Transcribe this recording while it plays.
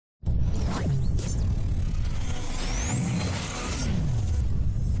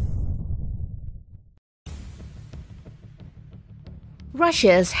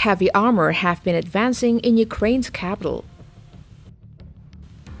Russia's heavy armor have been advancing in Ukraine's capital.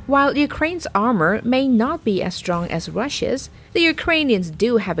 While Ukraine's armor may not be as strong as Russia's, the Ukrainians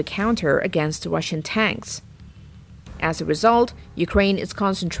do have a counter against Russian tanks. As a result, Ukraine is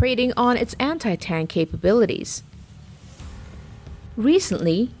concentrating on its anti-tank capabilities.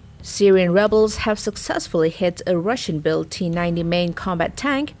 Recently, Syrian rebels have successfully hit a Russian-built T-90 main combat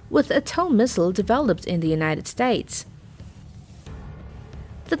tank with a tow missile developed in the United States.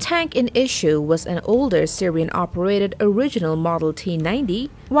 The tank in issue was an older Syrian-operated original model T-90,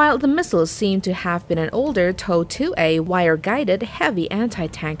 while the missile seemed to have been an older TOW-2A wire-guided heavy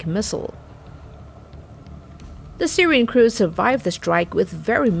anti-tank missile. The Syrian crew survived the strike with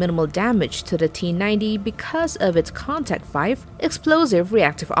very minimal damage to the T-90 because of its Contact 5 explosive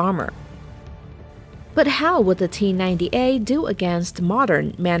reactive armor. But how would the T-90A do against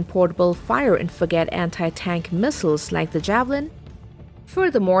modern man-portable fire-and-forget anti-tank missiles like the Javelin?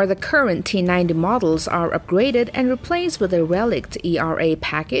 Furthermore, the current T-90 models are upgraded and replaced with a relict ERA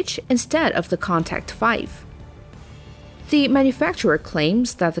package instead of the Contact 5. The manufacturer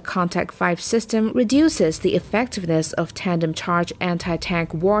claims that the Contact 5 system reduces the effectiveness of tandem charge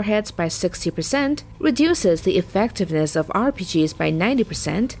anti-tank warheads by 60%, reduces the effectiveness of RPGs by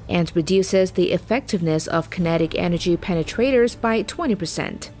 90%, and reduces the effectiveness of kinetic energy penetrators by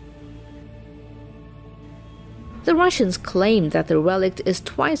 20%. The Russians claim that the relic is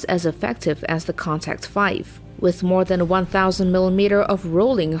twice as effective as the Contact 5, with more than 1,000 mm of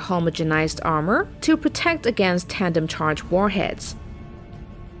rolling homogenized armor to protect against tandem charge warheads.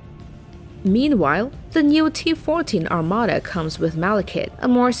 Meanwhile, the new T-14 Armada comes with Malachite, a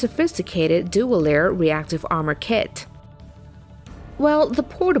more sophisticated dual-layer reactive armor kit. Well, the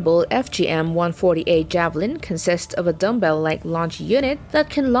portable FGM-148 Javelin consists of a dumbbell-like launch unit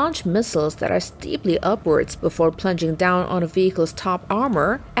that can launch missiles that are steeply upwards before plunging down on a vehicle's top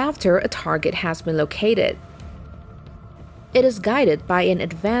armor after a target has been located. It is guided by an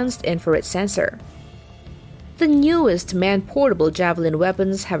advanced infrared sensor. The newest man-portable Javelin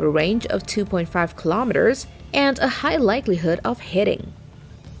weapons have a range of 2.5 kilometers and a high likelihood of hitting.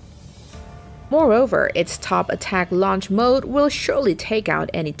 Moreover, its top attack launch mode will surely take out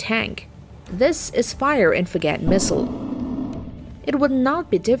any tank. This is fire-and-forget missile. It would not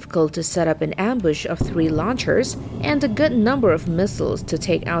be difficult to set up an ambush of 3 launchers and a good number of missiles to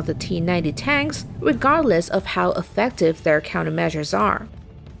take out the T-90 tanks, regardless of how effective their countermeasures are.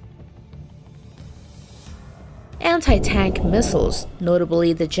 Anti-tank missiles,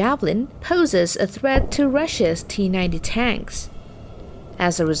 notably the Javelin, poses a threat to Russia's T-90 tanks.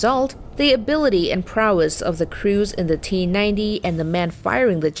 As a result, the ability and prowess of the crews in the T-90 and the men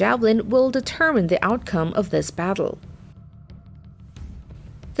firing the Javelin will determine the outcome of this battle.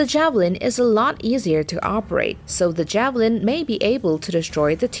 The Javelin is a lot easier to operate, so the Javelin may be able to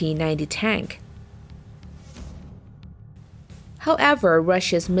destroy the T-90 tank. However,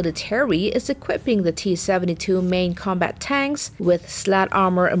 Russia's military is equipping the T-72 main combat tanks with slat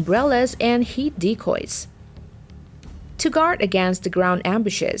armor umbrellas and heat decoys. To guard against the ground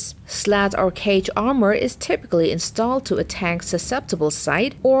ambushes, slat or cage armor is typically installed to a tank's susceptible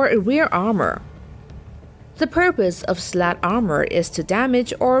side or rear armor. The purpose of slat armor is to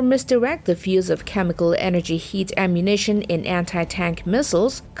damage or misdirect the fuse of chemical energy heat ammunition in anti-tank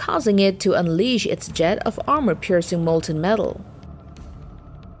missiles, causing it to unleash its jet of armor-piercing molten metal.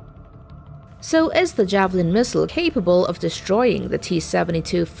 So is the Javelin missile capable of destroying the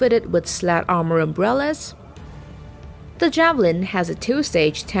T-72 fitted with slat armor umbrellas? The Javelin has a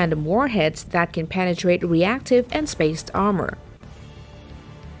 2-stage tandem warheads that can penetrate reactive and spaced armor.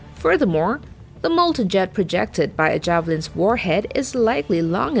 Furthermore, the molten jet projected by a Javelin's warhead is likely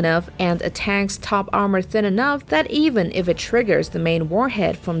long enough and a tank's top armor thin enough that even if it triggers the main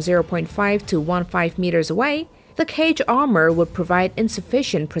warhead from 0.5 to 1.5 meters away, the cage armor would provide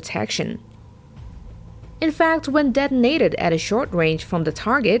insufficient protection. In fact, when detonated at a short range from the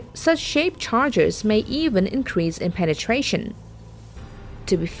target, such shaped charges may even increase in penetration.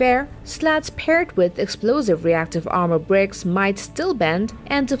 To be fair, slats paired with explosive reactive armor bricks might still bend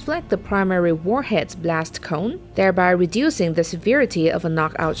and deflect the primary warhead's blast cone, thereby reducing the severity of a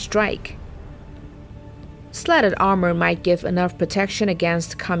knockout strike. Slatted armor might give enough protection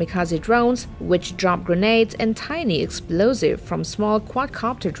against kamikaze drones, which drop grenades and tiny explosive from small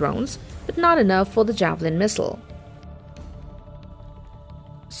quadcopter drones, but not enough for the Javelin missile.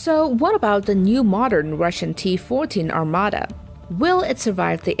 So what about the new modern Russian T-14 Armada? Will it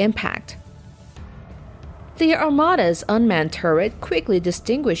survive the impact? The Armada's unmanned turret quickly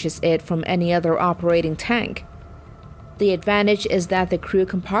distinguishes it from any other operating tank. The advantage is that the crew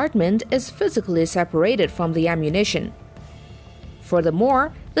compartment is physically separated from the ammunition.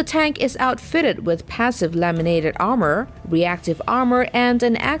 Furthermore, the tank is outfitted with passive laminated armor, reactive armor, and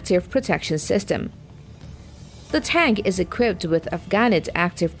an active protection system. The tank is equipped with Afghanit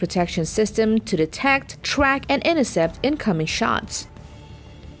active protection system to detect, track, and intercept incoming shots.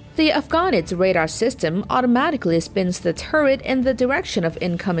 The Afghanit radar system automatically spins the turret in the direction of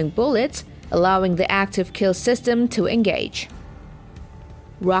incoming bullets, allowing the active kill system to engage.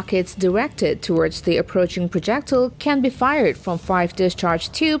 Rockets directed towards the approaching projectile can be fired from 5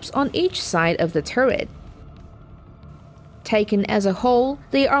 discharge tubes on each side of the turret. Taken as a whole,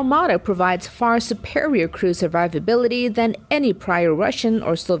 the Armata provides far superior crew survivability than any prior Russian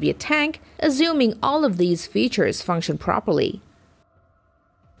or Soviet tank, assuming all of these features function properly.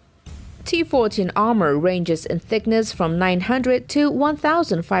 T-14 armor ranges in thickness from 900 to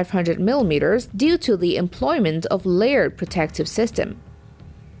 1,500 mm due to the employment of layered protective system.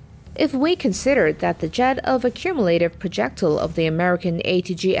 If we consider that the jet of a cumulative projectile of the American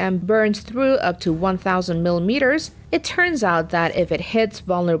ATGM burns through up to 1,000 mm, it turns out that if it hits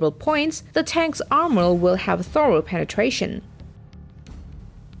vulnerable points, the tank's armor will have thorough penetration.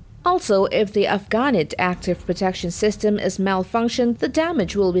 Also, if the Afghanit active protection system is malfunctioned, the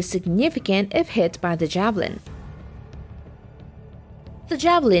damage will be significant if hit by the Javelin. The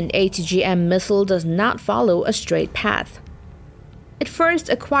Javelin ATGM missile does not follow a straight path. It first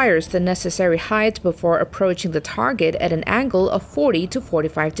acquires the necessary height before approaching the target at an angle of 40 to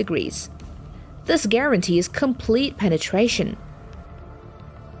 45 degrees. This guarantees complete penetration.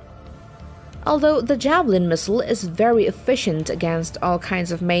 Although the Javelin missile is very efficient against all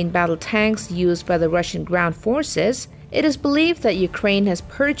kinds of main battle tanks used by the Russian ground forces, it is believed that Ukraine has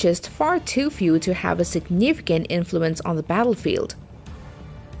purchased far too few to have a significant influence on the battlefield.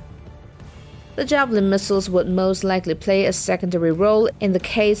 The Javelin missiles would most likely play a secondary role in the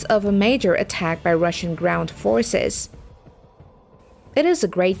case of a major attack by Russian ground forces. It is a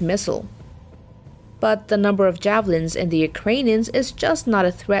great missile, but the number of Javelins in the Ukrainians is just not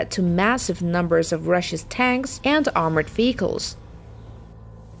a threat to massive numbers of Russia's tanks and armored vehicles.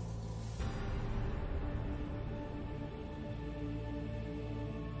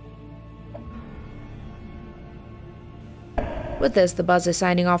 With this, the Buzz is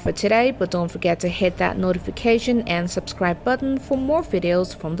signing off for today, but don't forget to hit that notification and subscribe button for more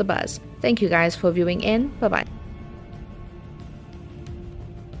videos from the Buzz. Thank you guys for viewing in. Bye bye.